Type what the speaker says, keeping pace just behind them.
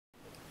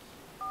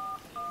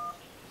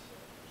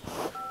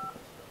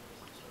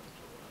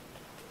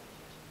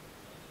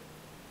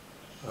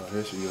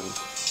here she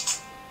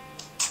goes.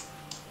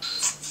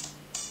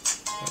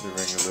 Let me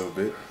ring a little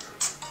bit.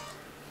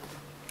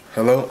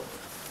 Hello?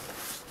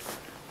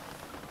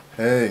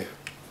 Hey.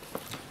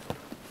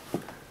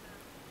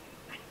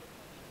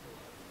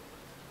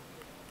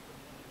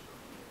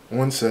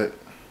 One sec.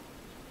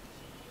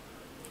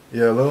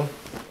 Yeah, hello?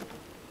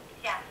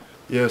 Yeah.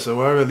 Yeah, so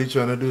what I'm really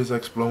trying to do is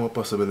explore more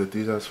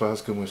possibilities as far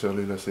as commercial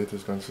real estate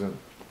is concerned.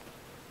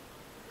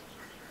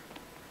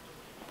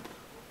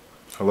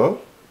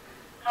 Hello?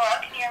 Hello,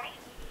 can you hear me?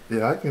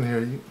 Yeah, I can hear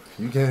you.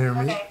 You can't hear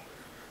me? Okay.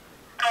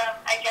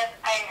 I guess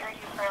I heard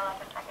you for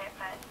like a second,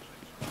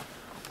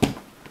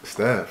 but...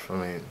 Staff, I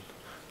mean,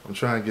 I'm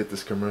trying to get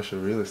this commercial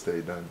real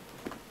estate done.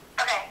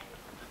 Okay.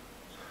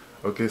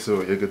 Okay,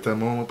 so you can tell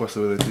me what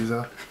possibilities are?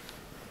 Are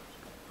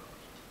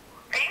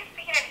you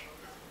speaking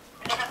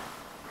a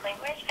different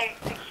language? I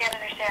can't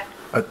understand.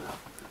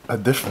 A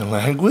different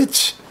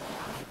language?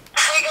 I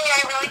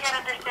really can't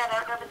understand. I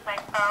don't know if it's my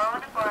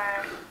phone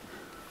or...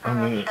 I'm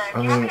not sure.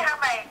 Do you want me to have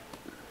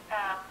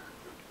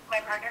my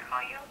partner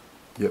call you?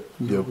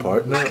 Your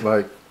partner?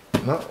 Like,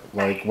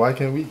 why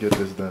can't we get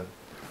this done?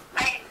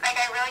 I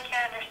really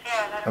can't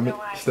understand. I don't know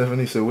why.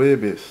 Stephanie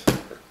Sawebis.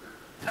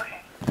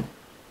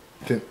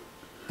 Okay.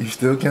 You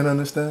still can't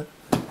understand?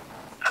 Okay,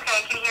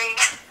 I can hear you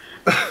now.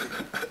 I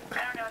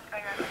don't know what's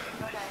going on.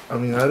 Go ahead. I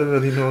mean, I don't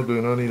really know what's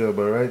going on either,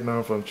 but right now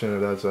I'm from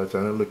Trinidad, so I'm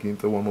trying to look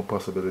into one more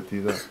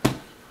possibilities.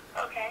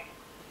 Okay.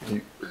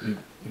 You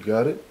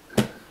got it?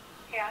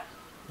 Yeah.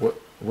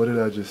 What did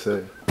I just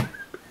say?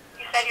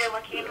 You said you're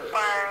looking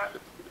for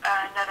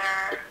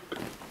another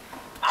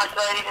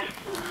possibility to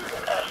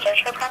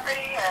search for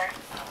property, or?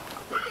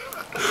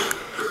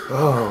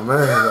 Oh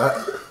man,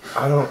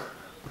 I don't.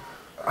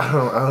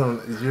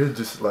 You're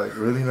just like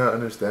really not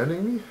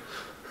understanding me.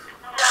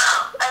 No,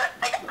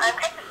 I'm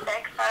kind of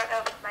sick, so I don't know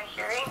if it's my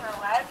hearing or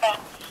what. But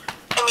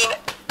I mean,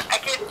 I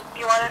could. Do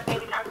you want to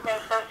maybe talk to my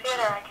associate,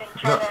 or I can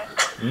try to?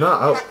 No,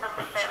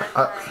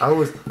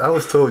 I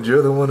was told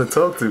you're the one to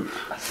talk to.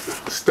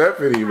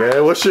 Stephanie,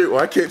 man,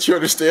 why can't you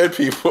understand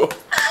people?